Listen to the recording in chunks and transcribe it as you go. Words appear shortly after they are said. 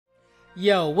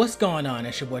Yo, what's going on?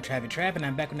 It's your boy TravyTrav, and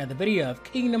I'm back with another video of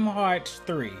Kingdom Hearts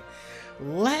 3.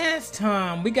 Last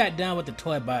time we got done with the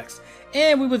toy box,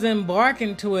 and we was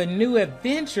embarking to a new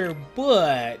adventure,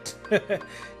 but that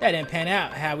didn't pan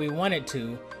out how we wanted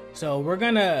to. So we're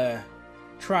gonna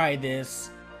try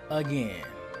this again.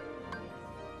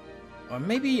 Or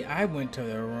maybe I went to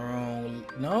the wrong...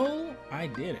 No, I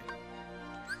didn't.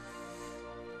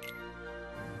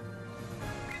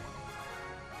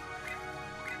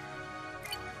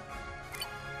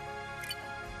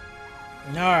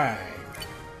 Alright.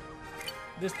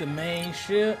 This the main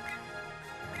ship.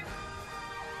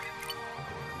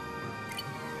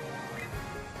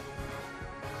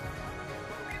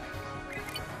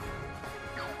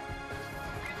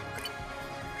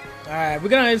 Alright, we're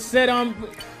gonna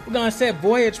set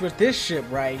voyage with this ship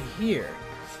right here.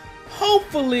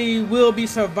 Hopefully we'll be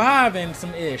surviving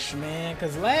some ish, man,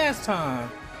 cause last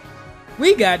time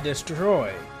we got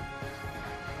destroyed.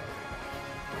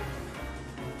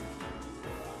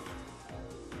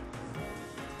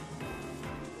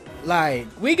 Like,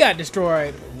 we got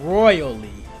destroyed royally.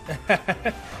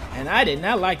 And I did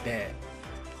not like that.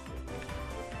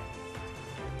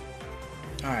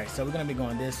 Alright, so we're gonna be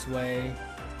going this way.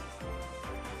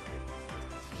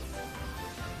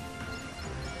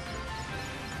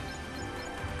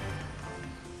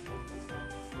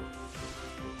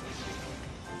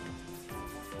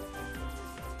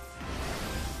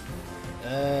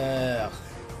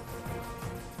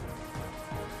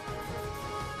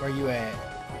 Where you at?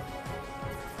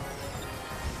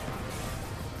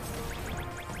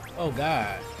 Oh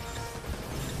God.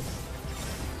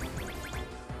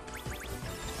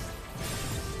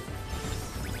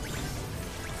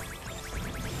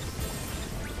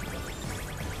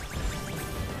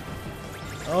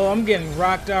 Oh, I'm getting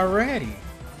rocked already.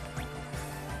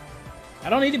 I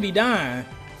don't need to be dying.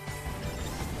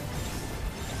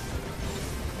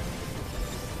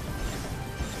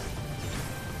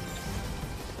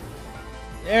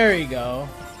 There you go.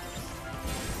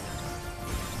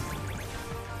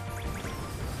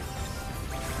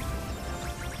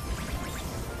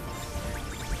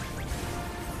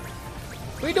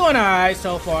 We doing alright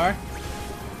so far.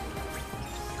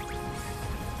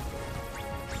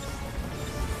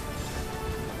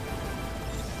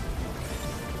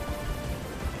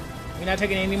 We're not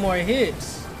taking any more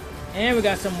hits. And we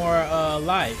got some more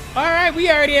life. Alright, we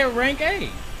already at rank 8.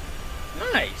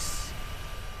 Nice.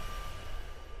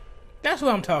 That's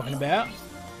what I'm talking about.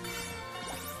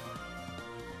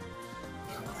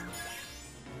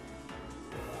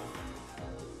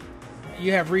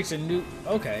 You have reached a new...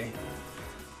 Okay.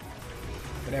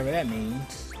 Whatever that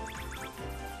means.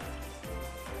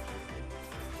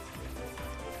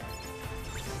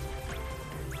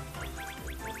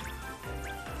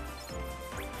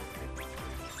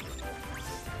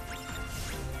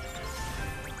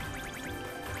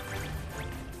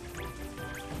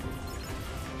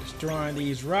 Destroying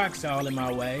these rocks all in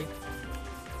my way.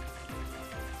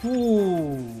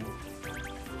 Ooh.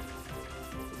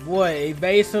 Boy,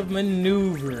 evasive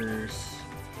maneuvers.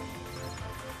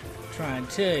 Trying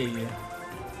to tell you.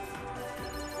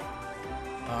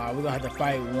 We're gonna have to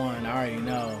fight one, I already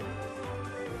know.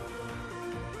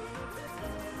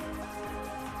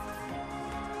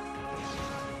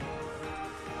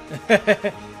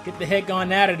 Get the heck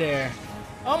on out of there.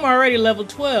 I'm already level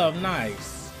 12,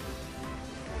 nice.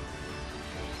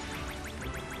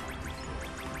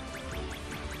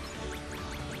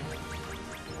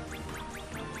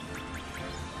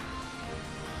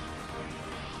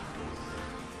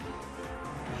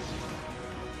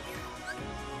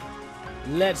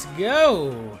 Let's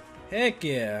go! Heck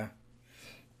yeah.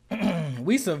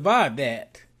 We survived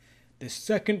that. The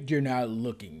second you're not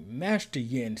looking, Master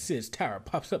Yin Sid's tower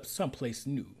pops up someplace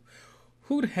new.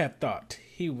 Who'd have thought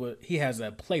he has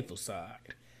a playful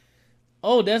side?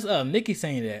 Oh, that's Mickey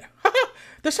saying that.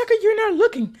 The second you're not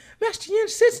looking, Master Yin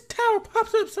Sid's tower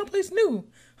pops up someplace new.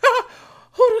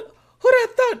 Who'd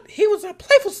have thought he was a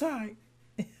playful side?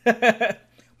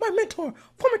 My mentor,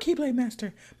 former Keyblade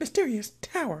Master, Mysterious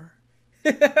Tower.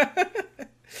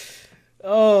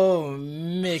 Oh,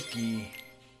 Mickey.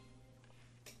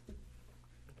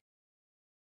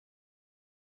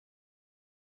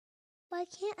 Why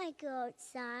can't I go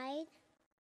outside?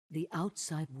 The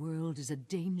outside world is a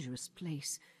dangerous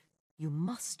place. You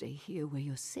must stay here where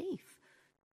you're safe.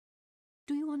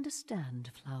 Do you understand,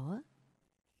 Flower?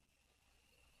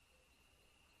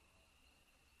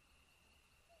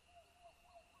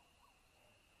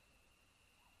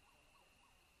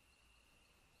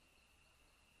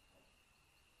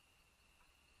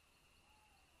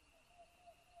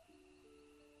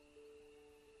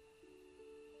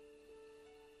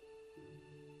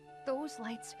 Those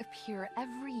lights appear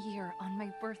every year on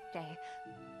my birthday.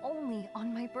 Only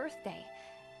on my birthday.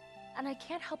 And I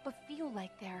can't help but feel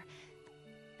like they're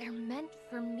meant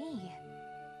for me.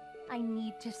 I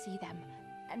need to see them,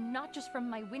 and not just from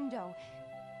my window,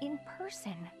 in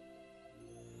person.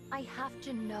 I have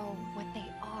to know what they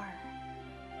are.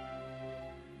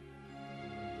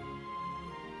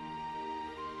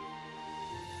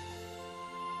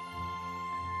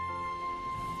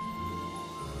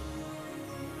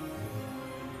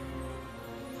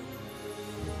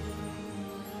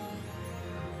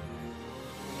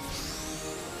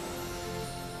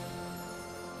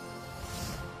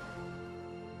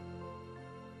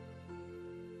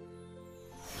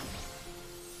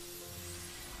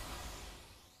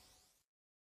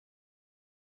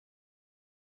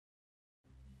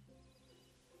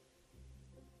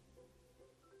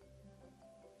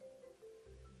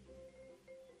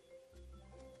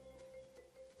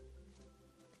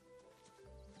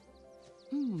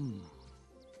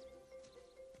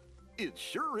 It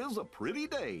sure is a pretty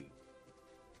day.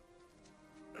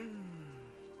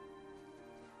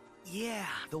 Yeah,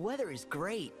 the weather is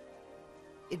great.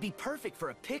 It'd be perfect for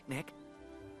a picnic.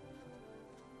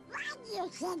 Why do you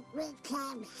think we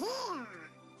came here?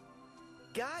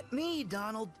 Got me,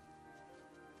 Donald.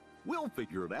 We'll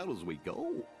figure it out as we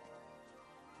go.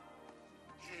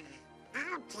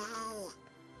 Okay.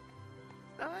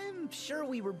 I'm sure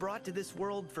we were brought to this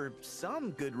world for some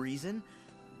good reason,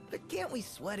 but can't we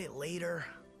sweat it later?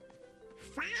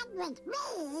 Fine with me,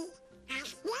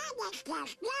 as long as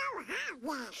there's no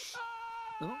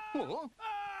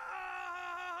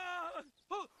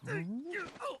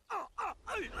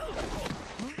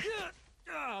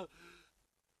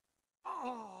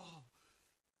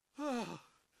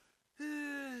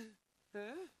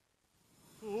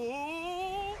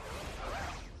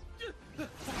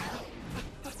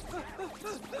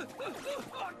Heartless.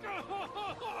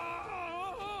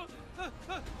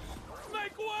 Huh?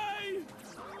 Make way!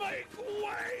 Make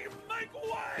way! Make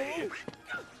way!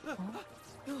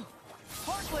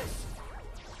 Heartless!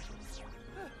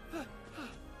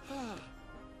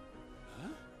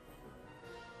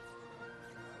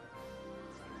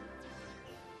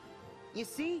 You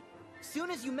see,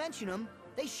 soon as you mention them,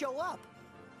 they show up.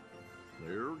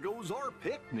 There goes our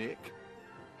picnic.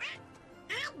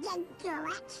 I didn't do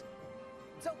it.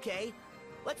 It's okay.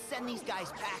 Let's send these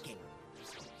guys packing.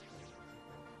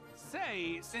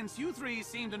 Say, since you three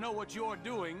seem to know what you're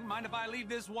doing, mind if I leave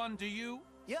this one to you?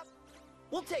 Yep,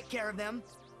 we'll take care of them.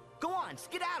 Go on,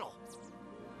 skedaddle.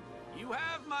 You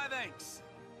have my thanks.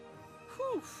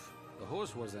 Whew. The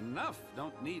horse was enough.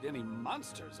 Don't need any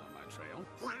monsters on my trail.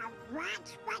 Now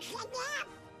what was enough?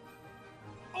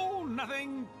 Oh,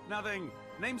 nothing. Nothing.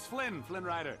 Name's Flynn, Flynn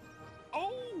Rider.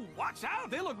 Oh, watch out.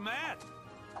 They look mad.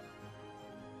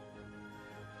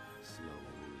 Slowly.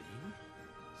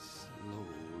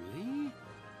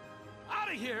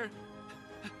 Out of here.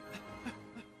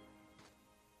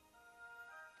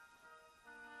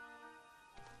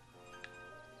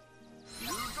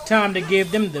 Time to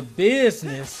give them the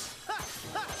business.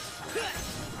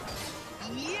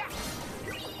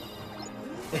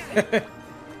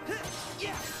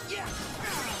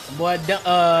 But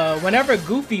whenever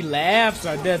Goofy laughs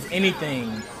or does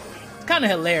anything, it's kind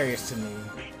of hilarious to me.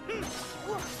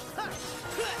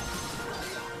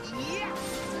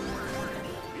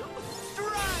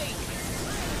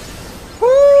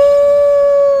 Woo-wee.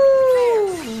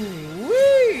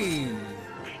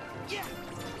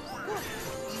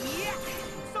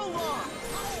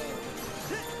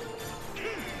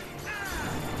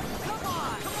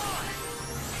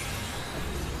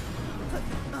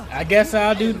 I guess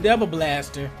I'll do Double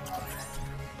Blaster.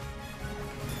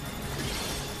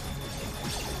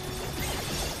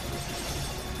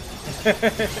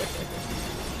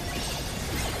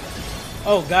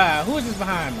 Oh God, who is this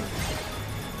behind me?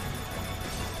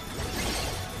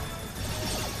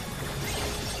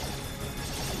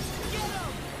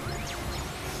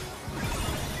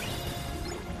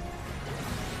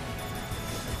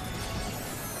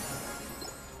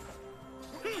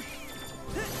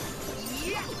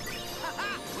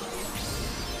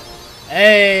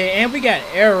 Hey, and we got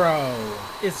Arrow.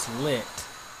 It's lit.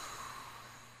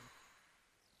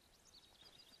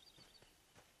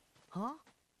 Huh?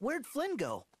 Where'd Flynn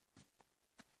go?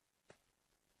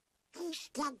 He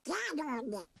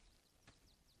skedaddled.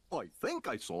 I think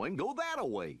I saw him go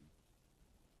that-a-way.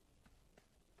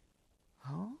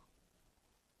 Huh?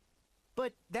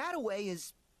 But that-a-way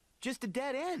is just a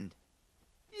dead end.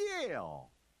 Yeah,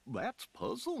 that's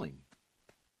puzzling.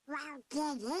 Well,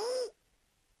 did he?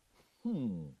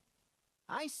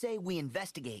 I say we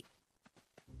investigate.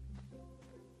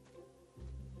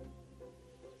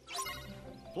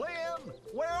 Flynn,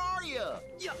 where are you?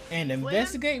 Yeah. And Flynn?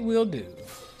 investigate we'll do.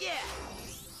 Yeah.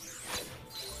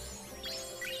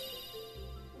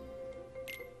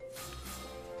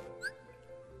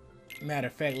 Matter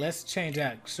of fact, let's change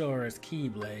out Sora's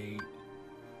Keyblade.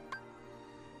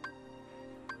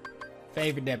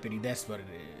 Favorite deputy, that's what it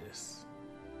is.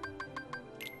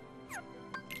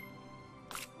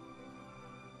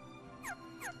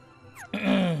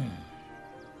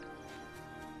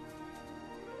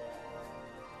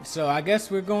 So I guess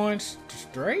we're going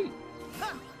straight.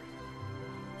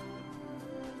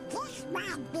 This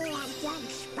might be a good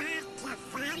spot to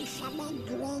find some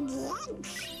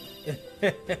ingredients.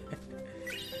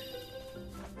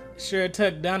 Sure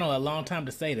took Donald a long time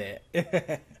to say that.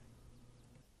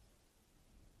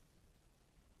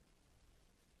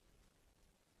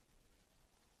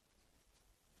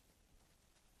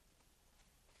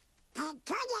 I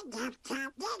couldn't have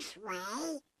come this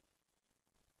way.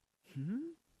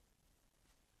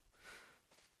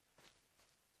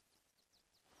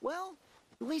 Well,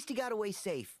 at least he got away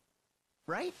safe,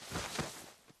 right?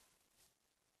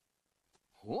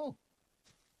 Huh?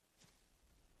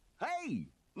 Hey,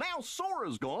 now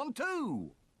Sora's gone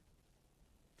too.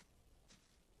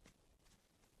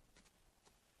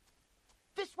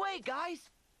 This way, guys.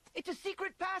 It's a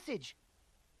secret passage.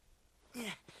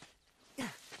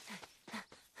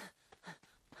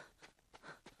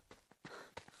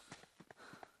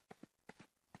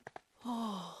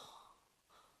 Oh.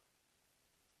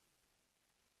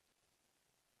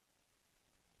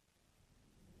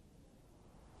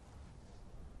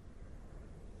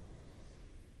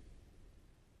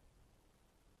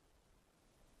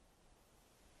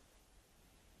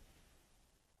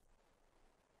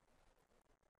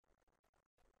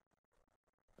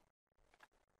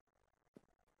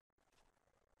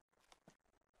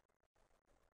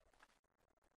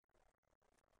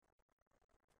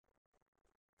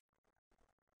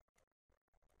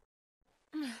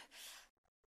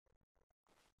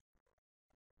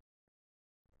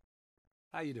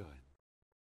 How you doing?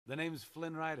 The name's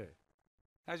Flynn Rider.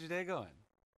 How's your day going?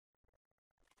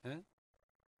 Huh?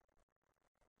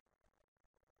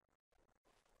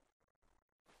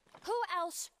 Who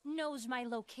else knows my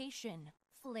location,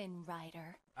 Flynn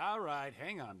Rider? All right,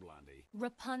 hang on, Blondie.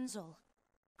 Rapunzel.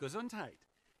 Gesundheit.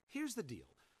 Here's the deal.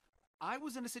 I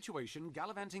was in a situation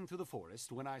gallivanting through the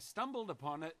forest when I stumbled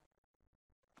upon a...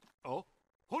 Oh?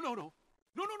 Oh, no, no.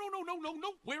 No, no, no, no, no, no,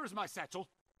 no. Where is my satchel?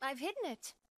 I've hidden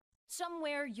it.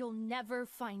 Somewhere you'll never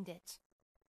find it.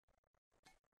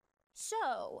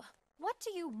 So, what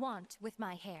do you want with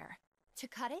my hair? To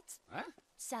cut it? Huh?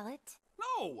 Sell it?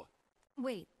 No!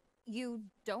 Wait, you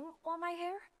don't want my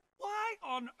hair? Why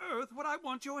on earth would I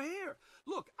want your hair?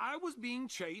 Look, I was being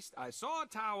chased. I saw a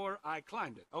tower. I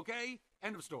climbed it. Okay?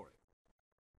 End of story.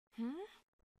 Huh?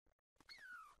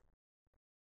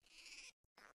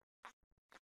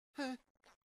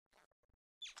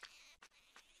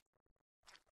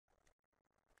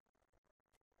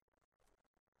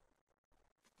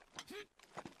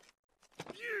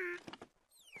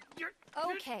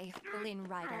 Okay, Flynn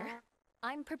Rider.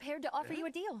 I'm prepared to offer you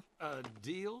a deal. A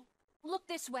deal? Look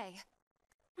this way.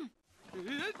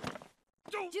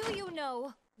 Don't... Do you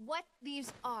know what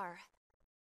these are?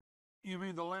 You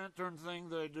mean the lantern thing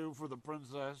they do for the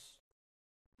princess?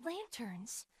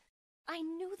 Lanterns? I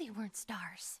knew they weren't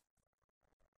stars.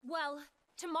 Well,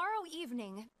 tomorrow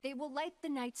evening, they will light the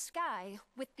night sky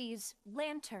with these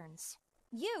lanterns.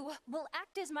 You will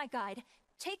act as my guide,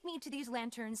 take me to these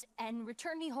lanterns, and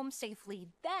return me home safely.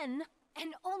 Then,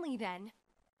 and only then,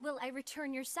 will I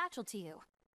return your satchel to you.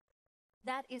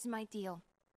 That is my deal.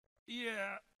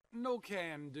 Yeah, no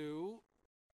can do.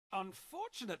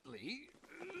 Unfortunately,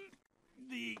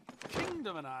 the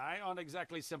kingdom and I aren't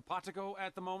exactly simpatico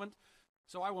at the moment,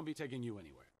 so I won't be taking you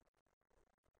anywhere.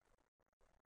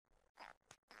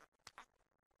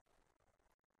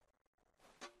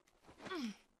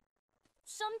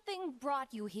 Something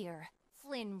brought you here,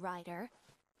 Flynn Rider.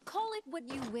 Call it what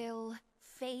you will,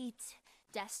 fate,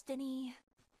 destiny.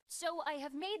 So I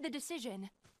have made the decision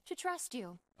to trust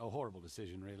you. A horrible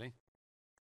decision, really.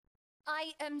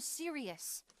 I am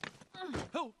serious.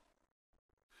 Oh!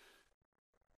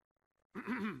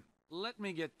 Let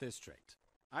me get this straight.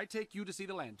 I take you to see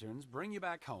the lanterns, bring you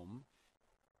back home,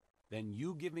 then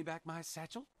you give me back my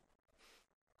satchel?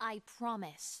 I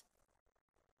promise.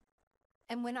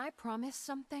 And when I promise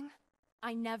something,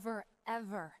 I never,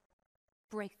 ever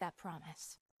break that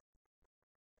promise.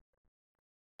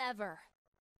 Ever.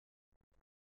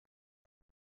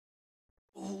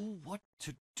 Oh, what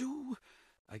to do?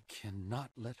 I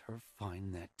cannot let her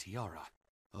find that tiara.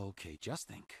 Okay, just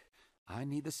think. I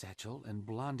need the satchel, and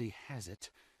Blondie has it.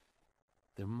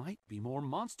 There might be more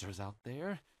monsters out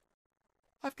there.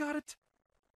 I've got it!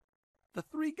 The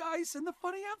 3 guys in the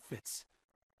funny outfits.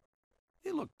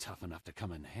 They look tough enough to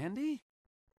come in handy.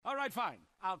 All right, fine.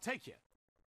 I'll take you.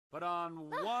 But on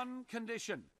one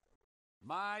condition.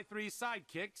 My 3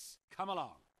 sidekicks come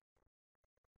along.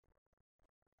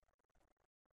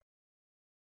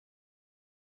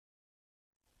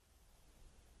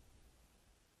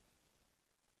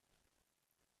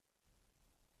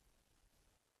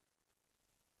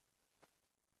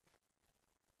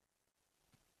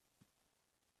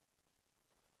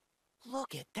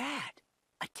 Look at that!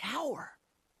 A tower!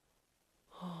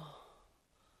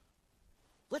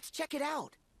 Let's check it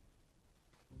out!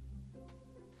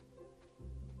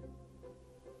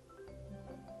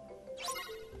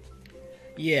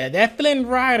 Yeah, that Flynn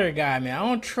Rider guy, man, I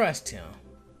don't trust him.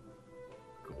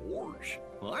 Gosh,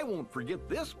 I won't forget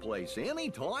this place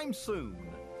anytime soon.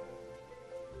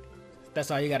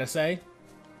 That's all you gotta say?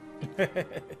 Let's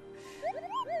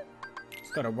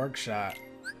go to workshop.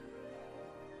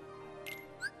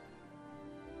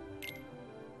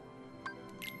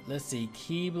 Let's see,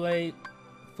 Keyblade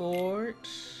Forge.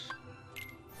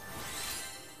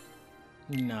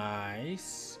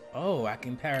 Nice. Oh, I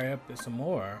can power it up with some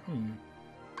more.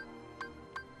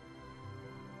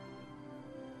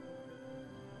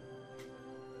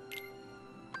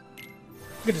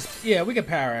 We could just, yeah, we could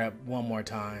power it up one more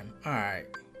time. All right.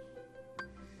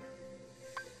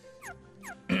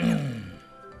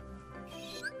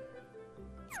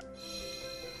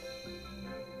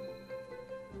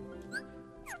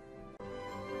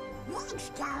 Let's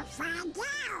go find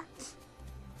out.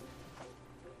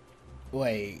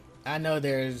 Wait, I know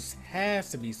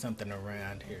has to be something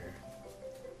around here.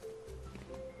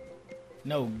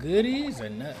 No goodies or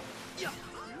nothing.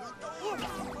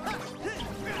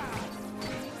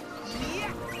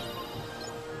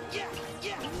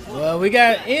 Well, we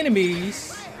got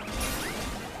enemies.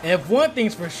 If one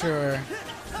thing's for sure,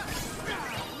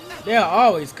 they'll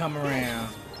always come around.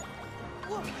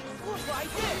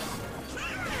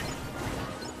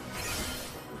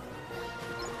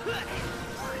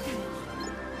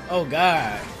 Oh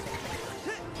God.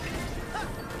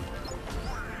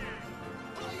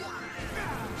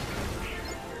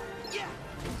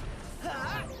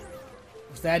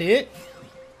 Was that it?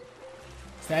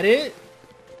 Is that it?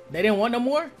 They didn't want no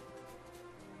more?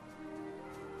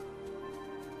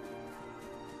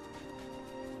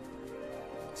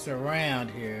 It's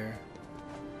around here.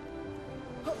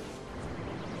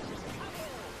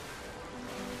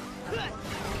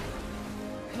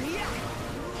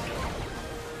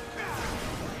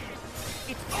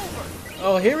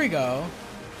 Oh, here we go.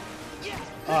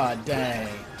 Oh, dang.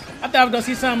 I thought I was gonna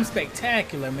see something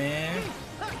spectacular, man.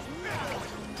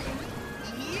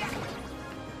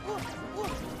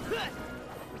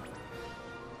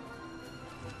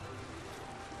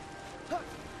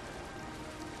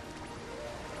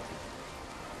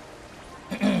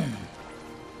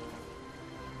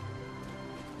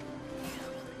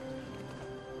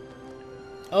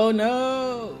 Oh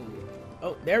no!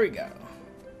 Oh, there we go.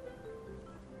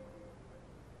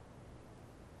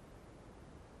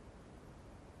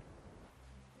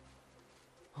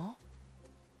 Huh?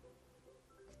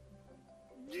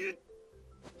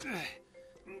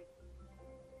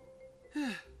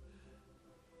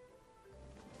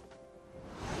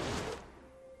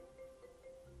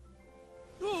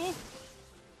 Oh!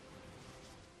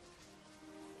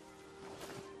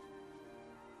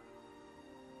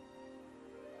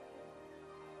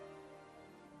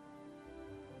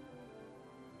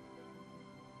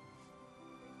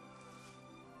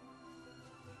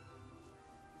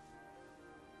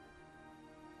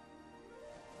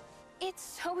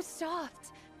 It's so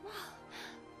soft.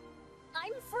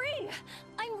 I'm free.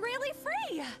 I'm really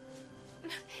free.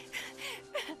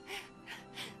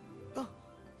 Oh.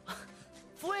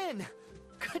 Flynn!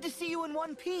 Good to see you in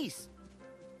one piece.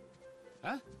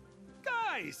 Huh?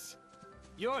 Guys!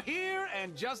 You're here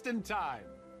and just in time.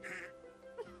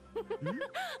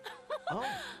 Oh,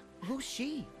 who's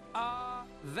she?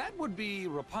 That would be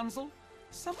Rapunzel.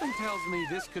 Something tells me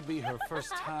this could be her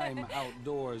first time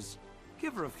outdoors.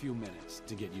 Give her a few minutes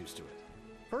to get used to it.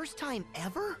 First time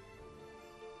ever?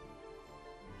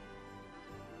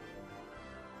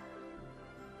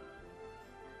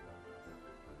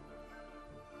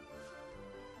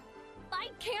 I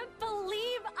can't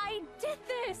believe I did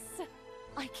this.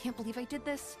 I can't believe I did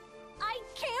this. I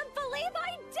can't believe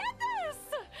I did this.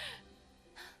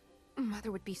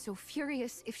 Mother would be so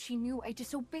furious if she knew I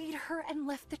disobeyed her and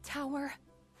left the tower.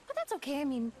 But that's okay. I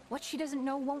mean, what she doesn't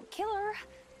know won't kill her.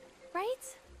 Right?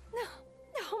 No,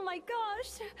 my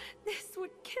gosh, this would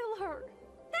kill her.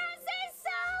 This is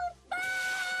so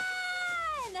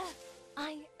fun!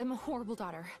 I am a horrible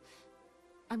daughter.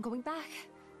 I'm going back.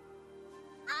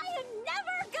 I am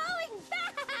never going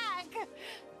back!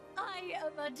 I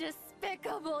am a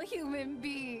despicable human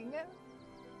being.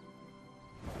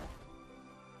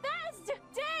 Best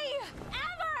day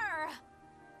ever!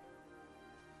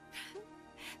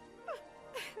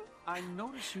 I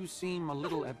notice you seem a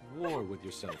little at war with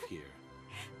yourself here.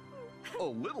 A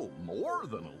little more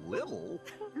than a little.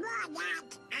 More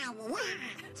not a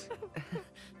lot.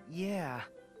 Yeah.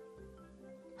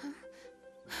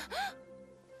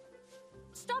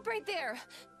 Stop right there!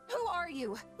 Who are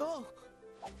you? Oh,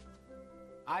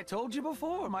 I told you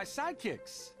before, my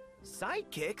sidekicks.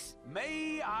 sidekicks?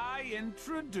 May I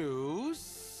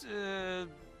introduce,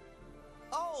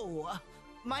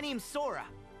 My name's Sora.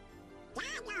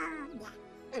 Donald.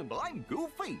 And I'm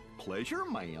Goofy. Pleasure,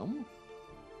 ma'am.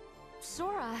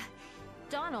 Sora,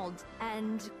 Donald,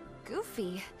 and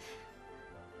Goofy.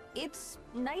 It's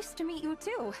nice to meet you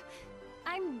too.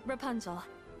 I'm Rapunzel.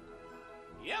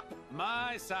 Yep,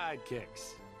 my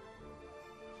sidekicks.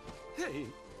 Hey,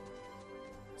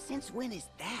 Since when is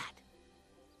that?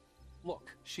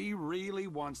 look, she really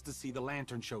wants to see the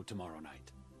lantern show tomorrow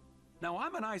night. Now,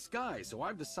 I'm a nice guy, so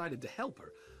I've decided to help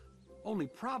her. Only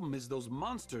problem is those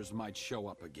monsters might show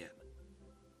up again.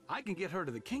 I can get her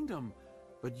to the kingdom,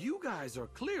 but you guys are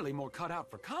clearly more cut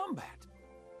out for combat.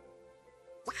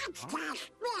 That's 'cause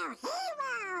we're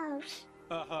heroes.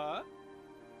 Uh-huh.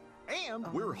 And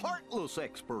we're heartless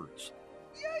experts.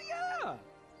 Yeah.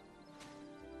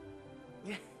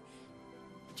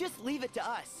 Just leave it to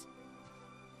us.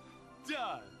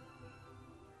 Done.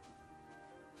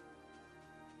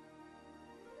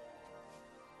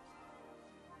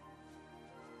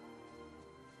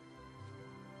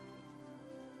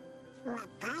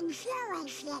 Rapunzel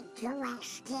is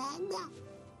interested.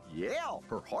 Yeah,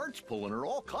 her heart's pulling her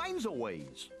all kinds of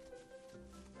ways.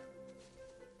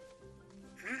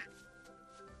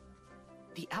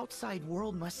 The outside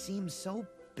world must seem so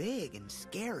big and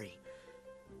scary.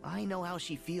 I know how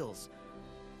she feels.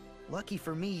 Lucky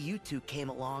for me, you two came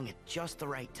along at just the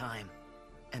right time.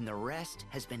 And the rest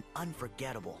has been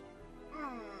unforgettable.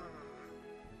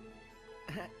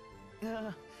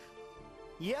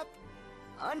 Yep,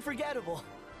 unforgettable.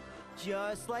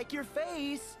 Just like your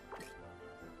face.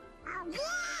 Oh,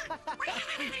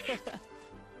 yeah!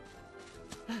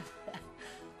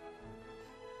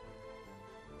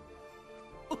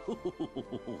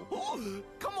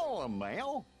 Come on,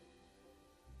 now.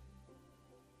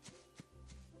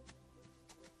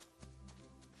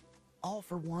 All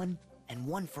for one, and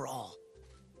one for all.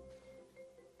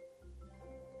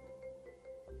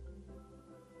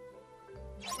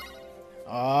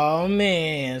 Oh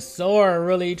man, Sora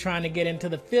really trying to get into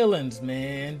the feelings,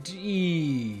 man.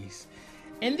 Jeez.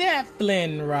 And that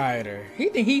Flynn Rider, he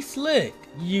think he's slick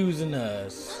using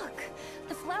us. Look,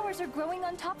 the flowers are growing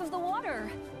on top of the water.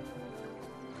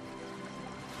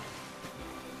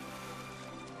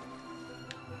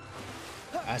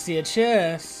 I see a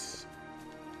chest.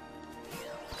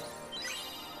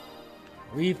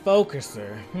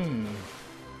 Refocuser.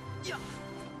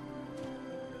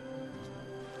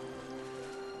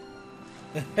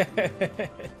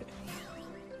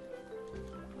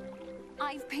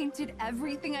 I've painted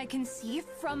everything I can see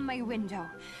from my window.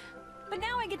 But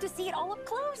now I get to see it all up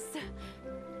close.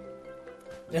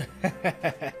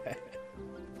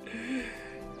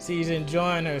 She's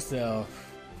enjoying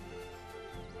herself.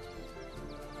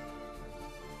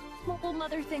 What will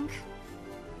Mother think?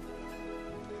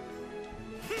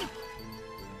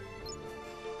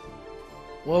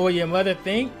 What will your mother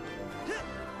think?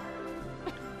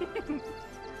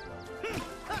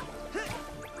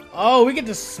 Oh, we get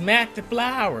to smack the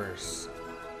flowers.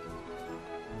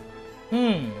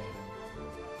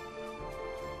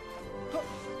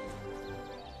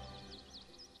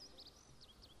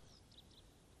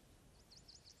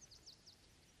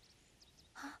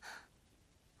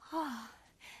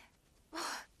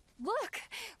 Look!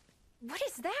 What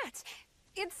is that?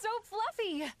 It's so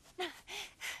fluffy!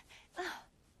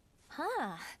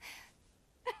 Huh.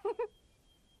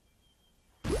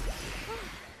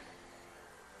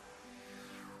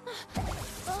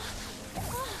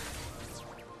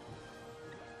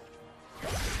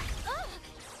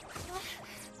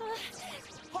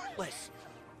 Heartless!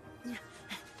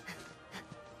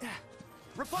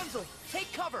 Rapunzel,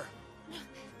 take cover!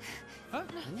 Huh?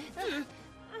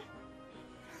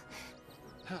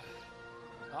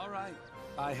 All right.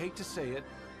 I hate to say it,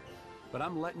 but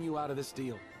I'm letting you out of this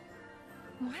deal.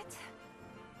 What?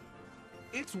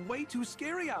 It's way too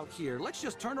scary out here. Let's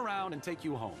just turn around and take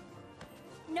you home.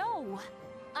 No,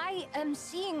 I am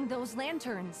seeing those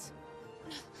lanterns.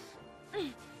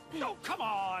 Oh, come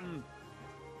on!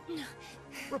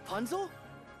 Rapunzel?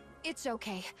 It's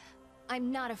okay.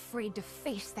 I'm not afraid to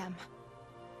face them.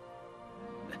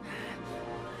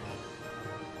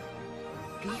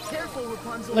 Be careful,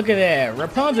 Rapunzel. Look at that.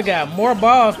 Rapunzel got more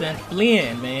balls than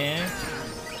Flynn, man.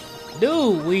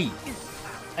 Dude, we.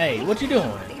 Hey, what you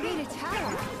doing? They made a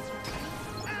tower.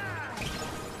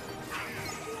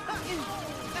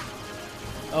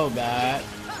 Oh, God.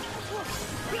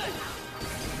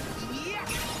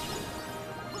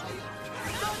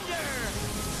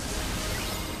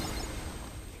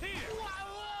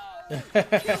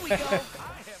 Here we go. I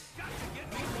have got to get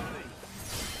me one of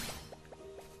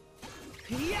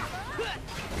these. Yeah.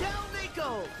 Down they go.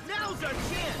 Now's our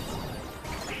chance.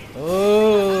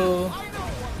 Oh. I know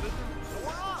what to do. So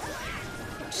we're off.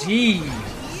 Jeez.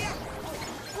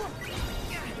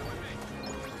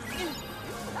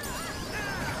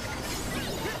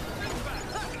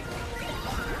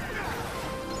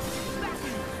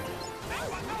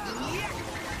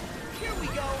 Here we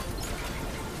go.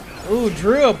 Ooh,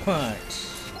 drill punch.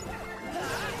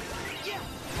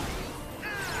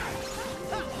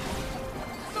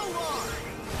 So long.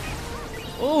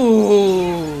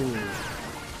 Ooh.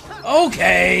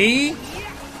 Okay.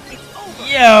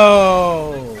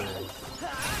 Yo.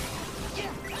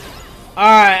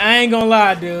 Alright, I ain't gonna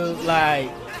lie, dude. Like,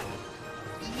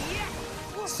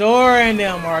 Sora and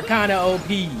them are kind of OP.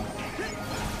 Here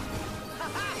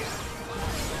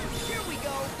we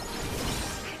go.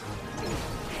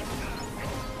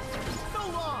 So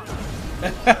long.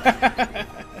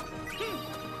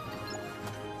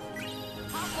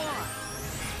 Hop on.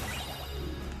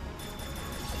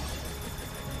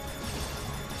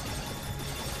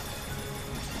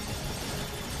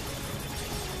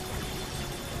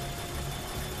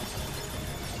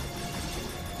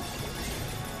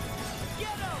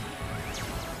 Get 'em.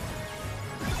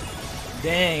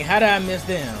 Dang, how did I miss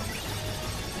them?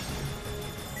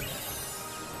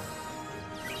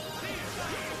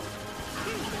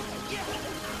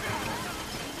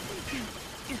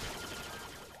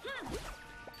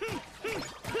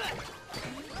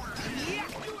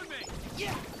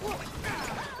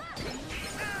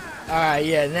 Alright,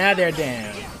 yeah, now they're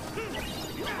down.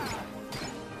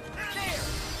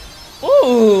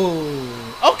 Ooh.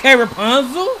 Okay,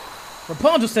 Rapunzel.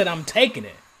 Rapunzel said I'm taking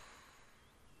it.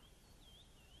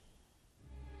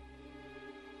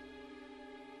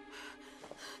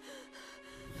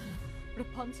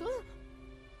 Rapunzel?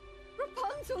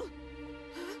 Rapunzel!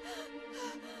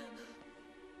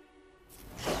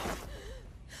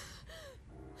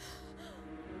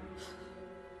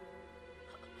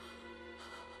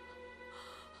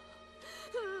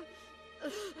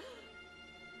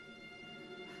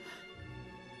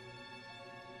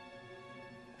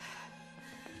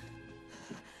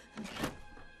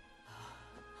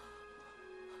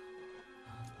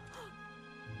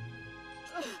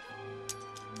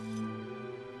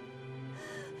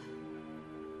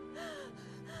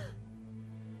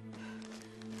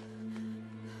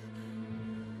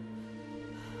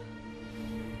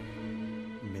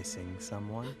 Missing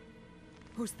someone?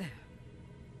 Who's there?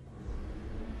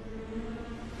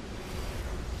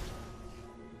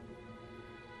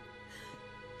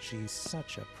 She's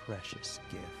such a precious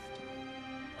gift.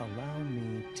 Allow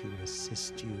me to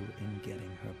assist you in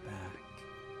getting her back.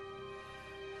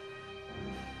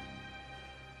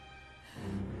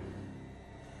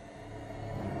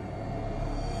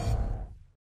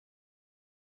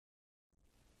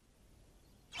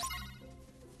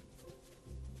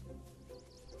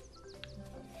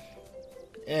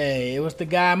 Hey, it was the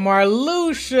guy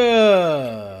Marluxia.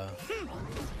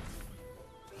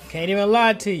 Can't even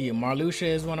lie to you. Marluxia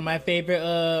is one of my favorite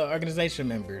organization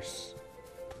members.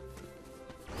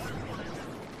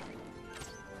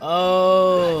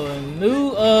 Oh,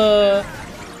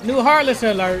 new Heartless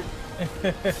alert.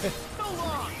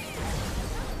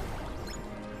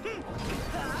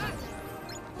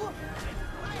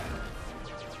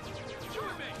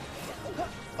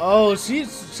 Oh, she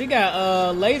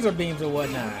got laser beams or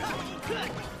whatnot.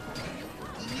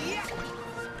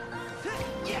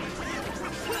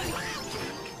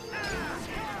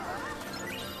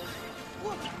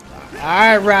 All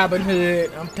right, Robin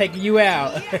Hood, I'm taking you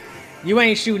out. You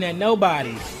ain't shooting at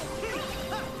nobody.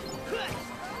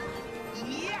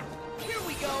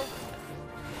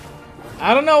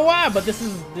 I don't know why, but this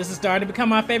is starting to become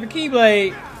my favorite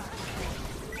Keyblade.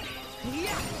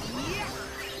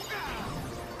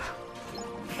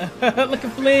 Look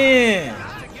at Flynn.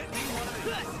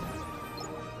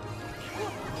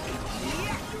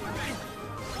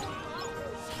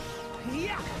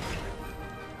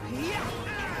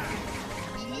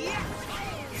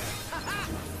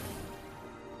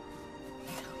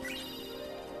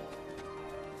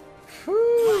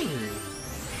 Whew.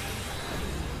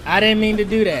 I didn't mean to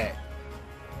do that.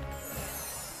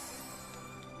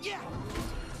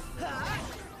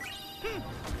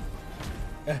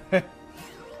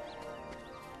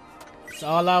 That's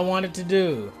all I wanted to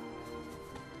do.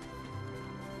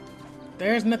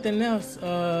 There's nothing else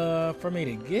for me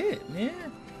to get,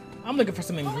 man. I'm looking for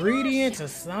some ingredients or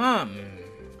something.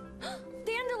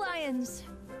 Dandelions!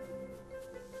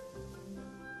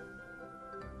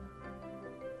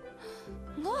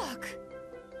 Look!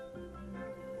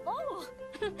 Oh!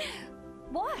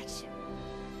 Watch!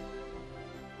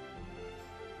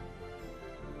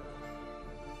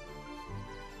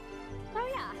 Oh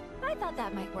yeah, I thought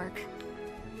that might work.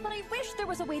 But I wish there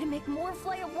was a way to make more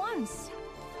fly at once.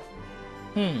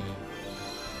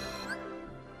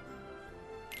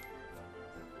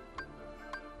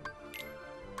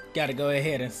 Gotta go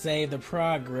ahead and save the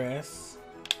progress.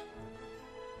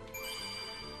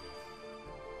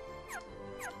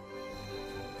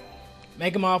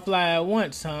 Make them all fly at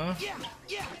once, huh?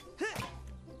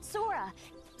 Sora,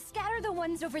 scatter the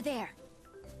ones over there.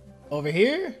 Over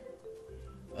here?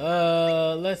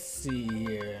 Let's see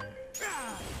here.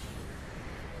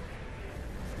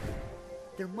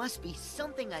 There must be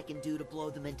something I can do to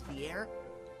blow them into the air.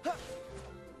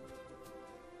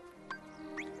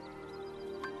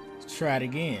 Let's try it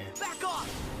again. Back off!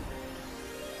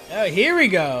 Oh, here we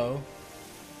go.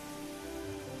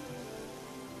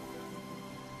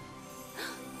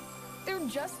 They're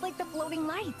just like the floating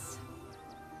lights.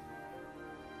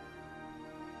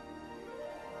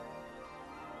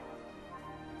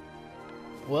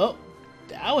 Well,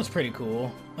 that was pretty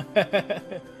cool.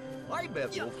 I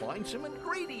bet we'll find some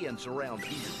ingredients around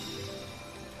here.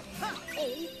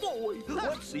 Oh boy,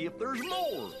 let's see if there's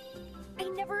more. I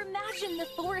never imagined the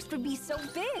forest would be so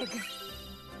big.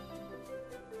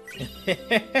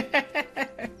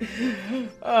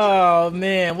 Oh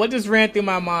man, what just ran through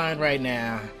my mind right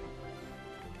now?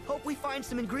 Hope we find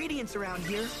some ingredients around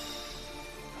here.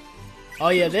 Oh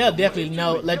yeah, they'll definitely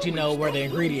let you know where the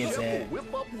ingredients at.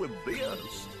 Whip up with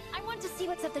this. I want to see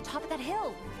what's at the top of that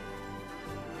hill.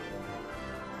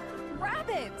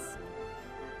 Rabbits!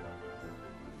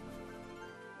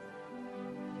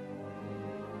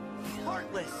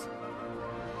 Heartless!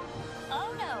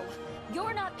 Oh no,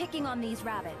 you're not picking on these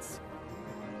rabbits.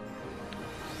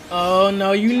 Oh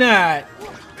no, you not.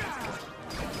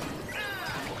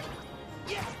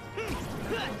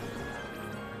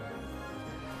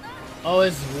 Oh,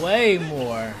 it's way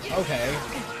more. Okay.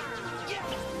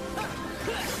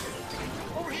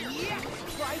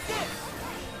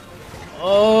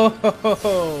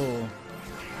 Oh.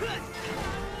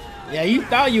 Yeah, you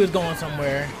thought you was going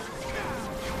somewhere.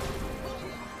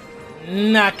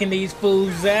 Knocking these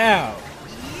fools out.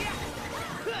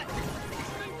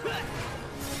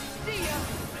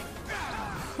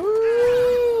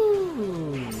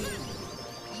 Woo.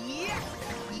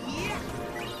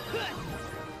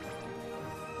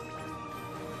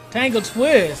 Tangle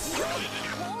twist.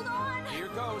 Hold on! Here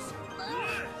goes.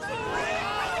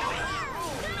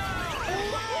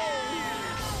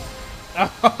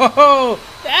 Oh,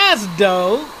 that's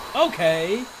dope.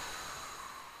 Okay.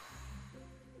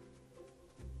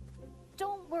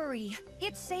 Don't worry,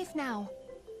 it's safe now.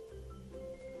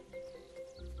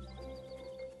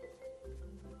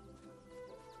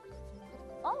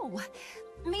 Oh,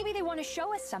 maybe they want to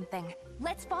show us something.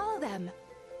 Let's follow them.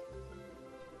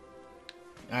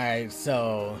 Alright,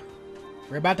 so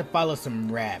we're about to follow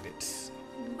some rabbits.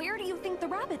 Where do you think the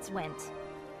rabbits went?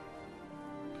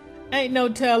 Ain't no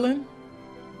telling.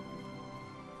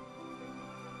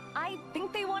 I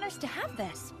think they want us to have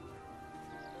this.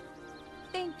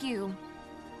 Thank you.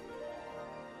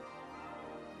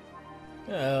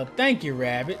 Thank you,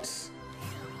 rabbits.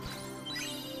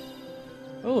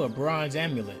 Oh, a bronze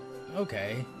amulet.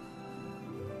 Okay.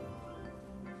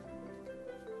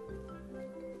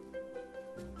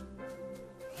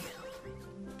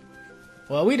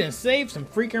 Well, we done saved some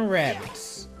freaking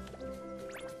rabbits.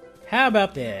 How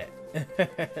about that?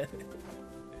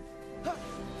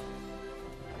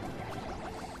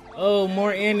 Oh,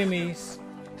 more enemies.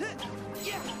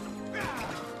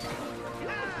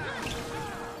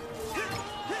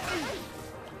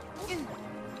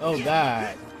 Oh,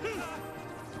 God.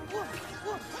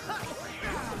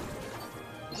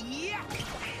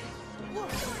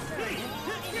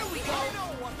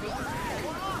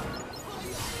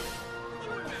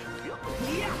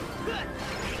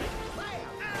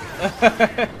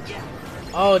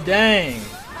 Oh, dang.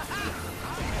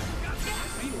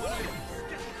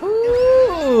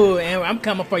 I'm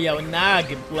coming for your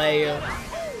noggin, player.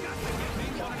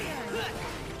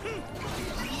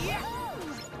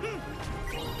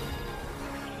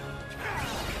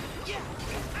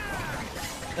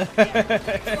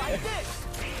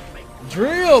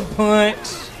 Drill punch.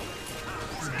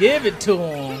 Let's give it to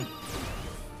him.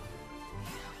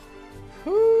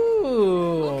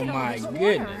 Ooh, my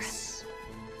goodness.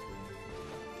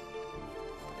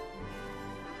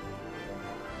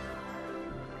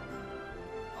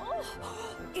 Oh,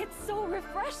 it's so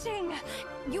refreshing.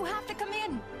 You have to come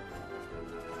in.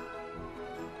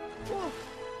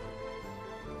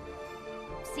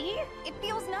 See? It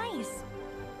feels nice.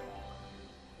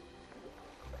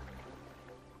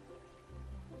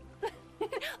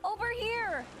 Over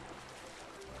here.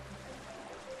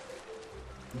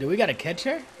 Do we gotta catch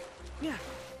her? Yeah.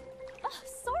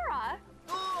 Sora.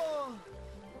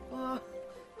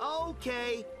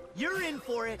 Okay. You're in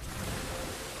for it.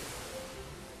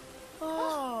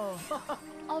 Oh.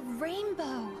 A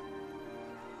rainbow.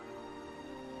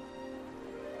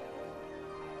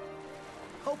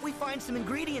 Hope we find some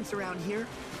ingredients around here.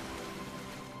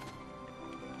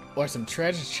 Or some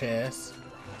treasure chests.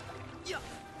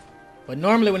 But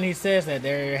normally when he says that,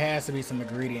 there has to be some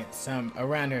ingredients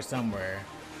around here somewhere.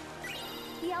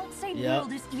 The outside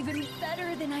world is even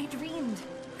better than I dreamed.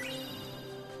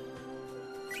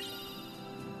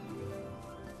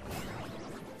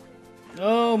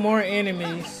 Oh, more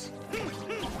enemies.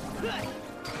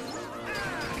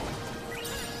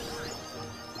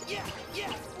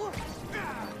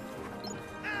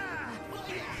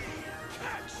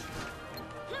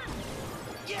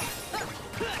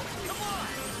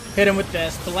 Hit him with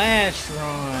that splash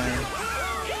run.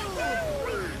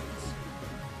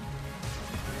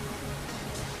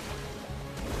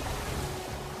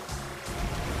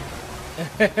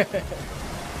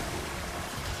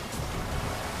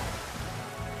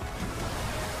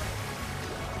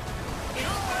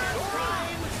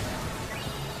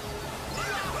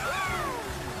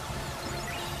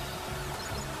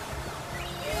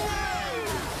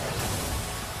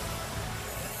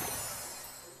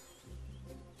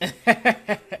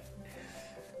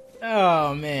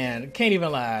 Oh man, can't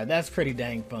even lie. That's pretty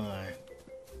dang fun.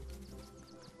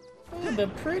 Oh, the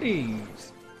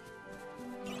pretties.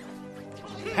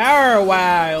 Power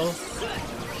Wiles.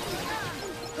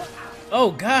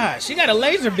 Oh gosh, she got a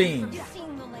laser beam.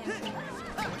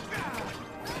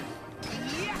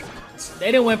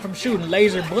 They done went from shooting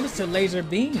laser bullets to laser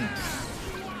beams.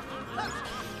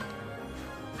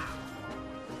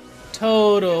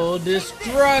 Total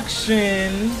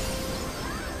destruction.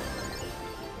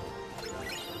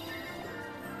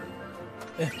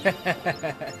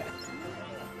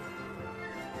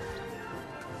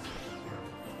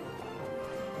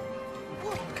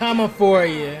 Coming for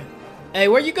you. Hey,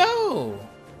 where you go?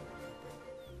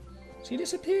 She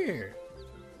disappeared.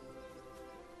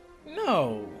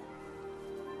 No.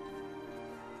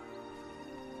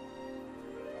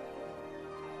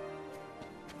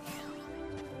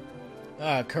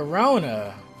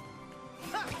 Corona.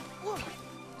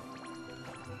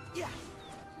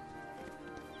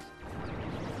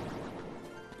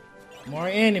 More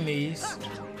enemies.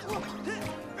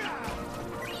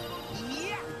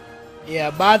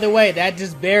 Yeah, by the way, that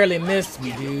just barely missed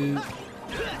me, dude.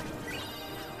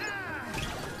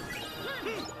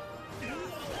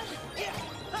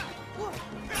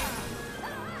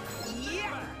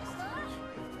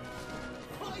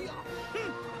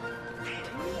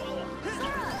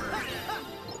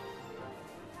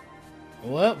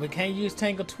 Well, we can't use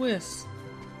Tangle Twist.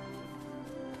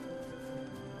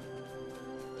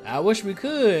 I wish we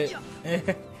could.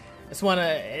 It's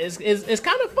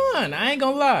kind of fun. I ain't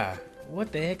gonna lie.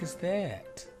 What the heck is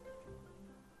that?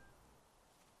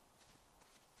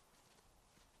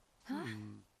 Huh?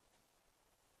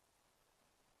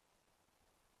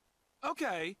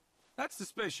 Okay, that's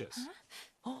suspicious. Huh?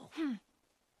 Oh,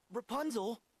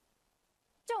 Rapunzel.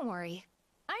 Don't worry.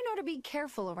 I know to be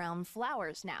careful around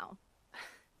flowers now.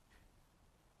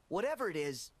 Whatever it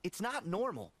is, it's not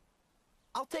normal.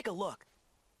 I'll take a look.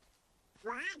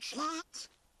 Watch it.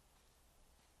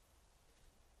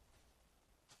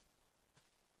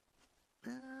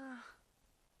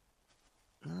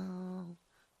 No.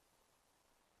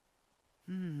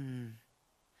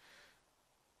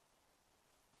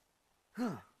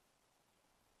 Huh.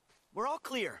 We're all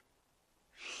clear.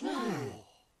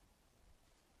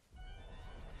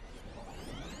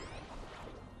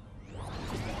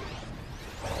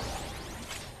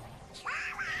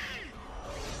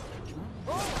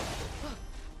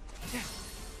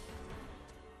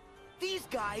 These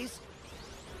guys,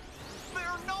 they're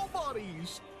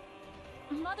nobodies.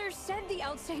 Mother said the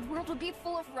outside world would be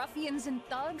full of ruffians and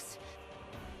thugs.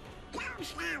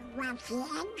 Those are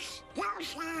ruffians.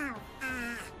 Those are,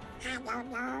 I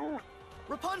don't know.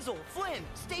 Rapunzel, Flynn,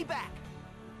 stay back.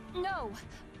 No,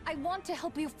 I want to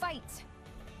help you fight.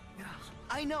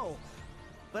 I know,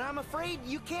 but I'm afraid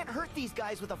you can't hurt these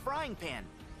guys with a frying pan.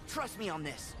 Trust me on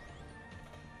this.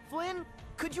 Flynn,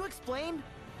 could you explain?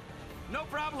 No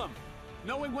problem.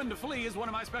 Knowing when to flee is one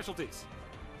of my specialties.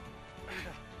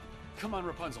 Come on,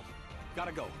 Rapunzel.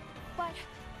 Gotta go. But...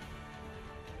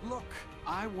 Look,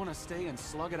 I want to stay and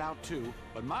slug it out too,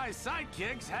 but my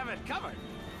sidekicks have it covered.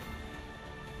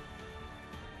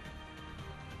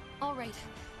 all right.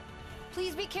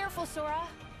 Please be careful, Sora.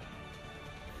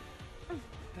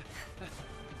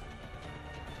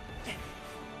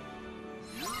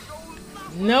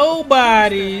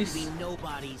 Nobodies.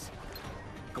 Nobodies.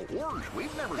 Gorge,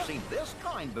 we've never seen this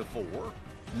kind before.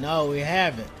 No, we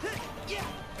haven't.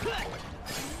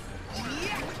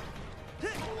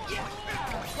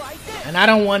 And I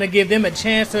don't want to give them a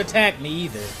chance to attack me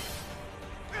either.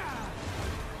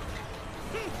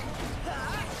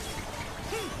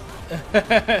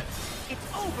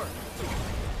 It's over.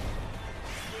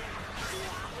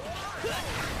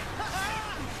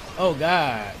 Oh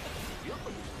God.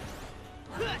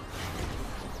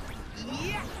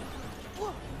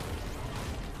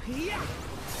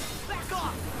 Back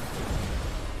off.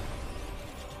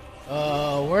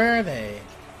 Where are they?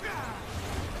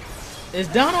 Is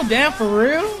Donald down for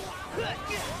real?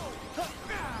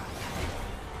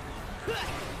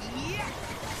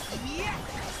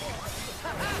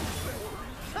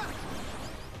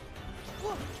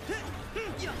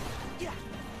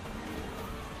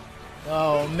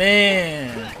 Oh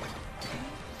man.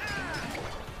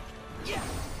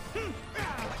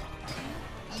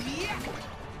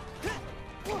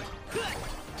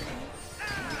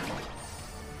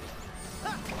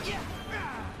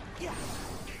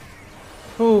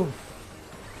 Ooh.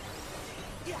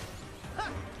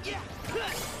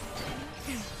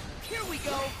 Here we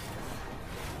go.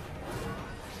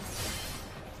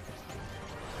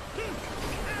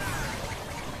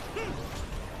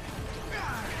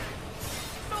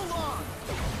 So long.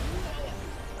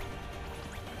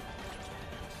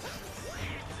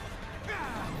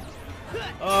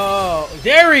 Oh,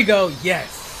 there we go.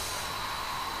 Yes.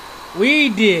 We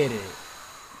did it.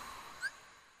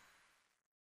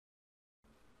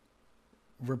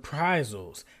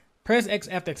 Reprisals. Press X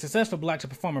after a successful block to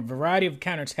perform a variety of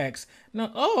counterattacks.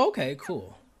 No. Oh, okay,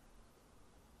 cool.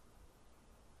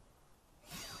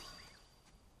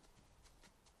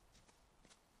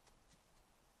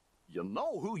 You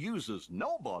know who uses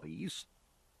nobodies?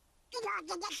 The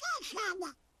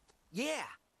organization. Yeah.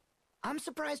 I'm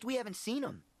surprised we haven't seen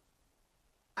him.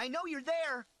 I know you're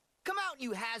there. Come out,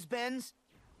 you has-beens.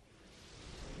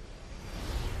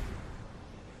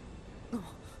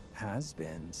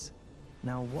 Has-beens?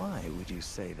 Now why would you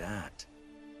say that?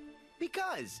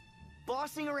 Because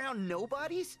bossing around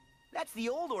nobodies? That's the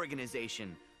old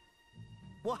organization.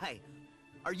 Why?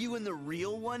 Are you in the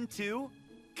real one too?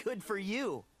 Good for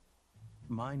you.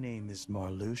 My name is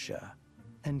Marluxia,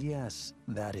 and yes,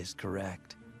 that is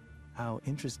correct. How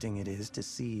interesting it is to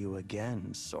see you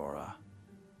again, Sora.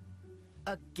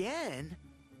 Again?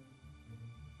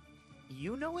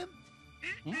 You know him?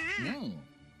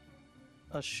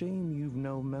 A shame you've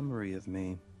no memory of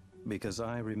me, because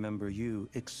I remember you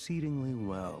exceedingly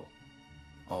well.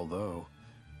 Although,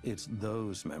 it's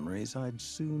those memories I'd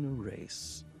soon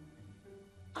erase.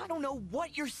 I don't know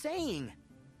what you're saying.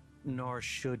 Nor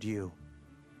should you.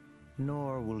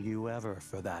 Nor will you ever,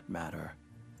 for that matter.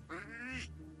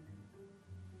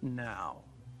 Now,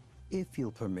 if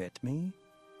you'll permit me,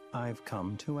 I've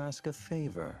come to ask a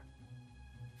favor.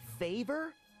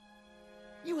 Favor?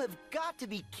 You have got to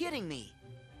be kidding me.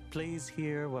 Please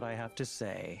hear what I have to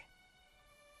say.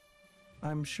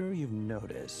 I'm sure you've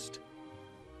noticed.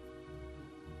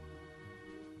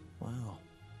 Well,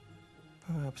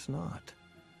 perhaps not.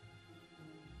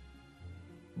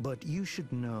 But you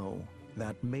should know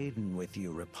that maiden with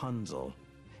you, Rapunzel,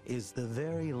 is the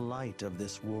very light of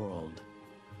this world.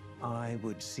 I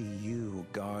would see you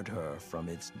guard her from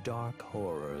its dark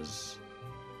horrors.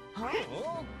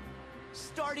 Huh?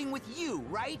 Starting with you,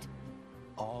 right?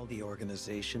 All the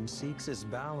organization seeks is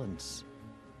balance.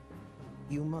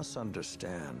 You must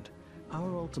understand,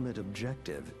 our ultimate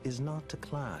objective is not to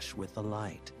clash with the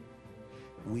light.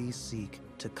 We seek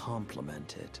to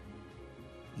complement it.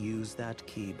 Use that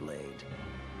Keyblade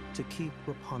to keep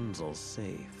Rapunzel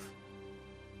safe.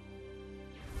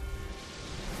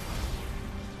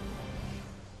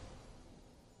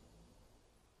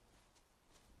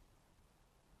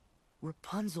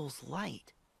 Rapunzel's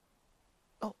light.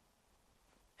 Oh.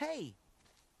 Hey,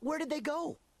 where did they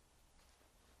go?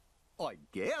 I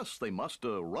guess they must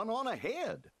have run on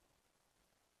ahead.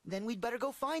 Then we'd better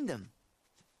go find them.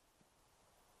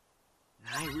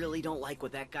 I really don't like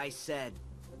what that guy said.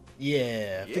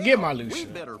 Yeah, forget Marluxia. We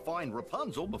better find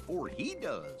Rapunzel before he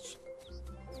does.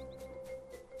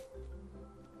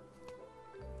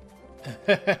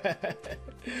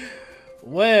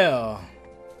 Well,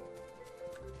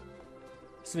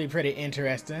 this will be pretty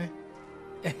interesting.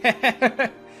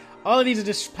 All of these are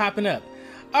just popping up.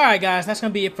 Alright guys, that's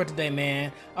going to be it for today,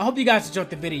 man. I hope you guys enjoyed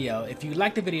the video. If you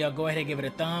liked the video, go ahead and give it a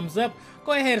thumbs up.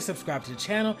 Go ahead and subscribe to the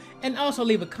channel. And also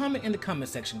leave a comment in the comment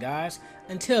section, guys.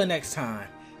 Until next time,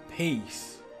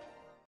 peace.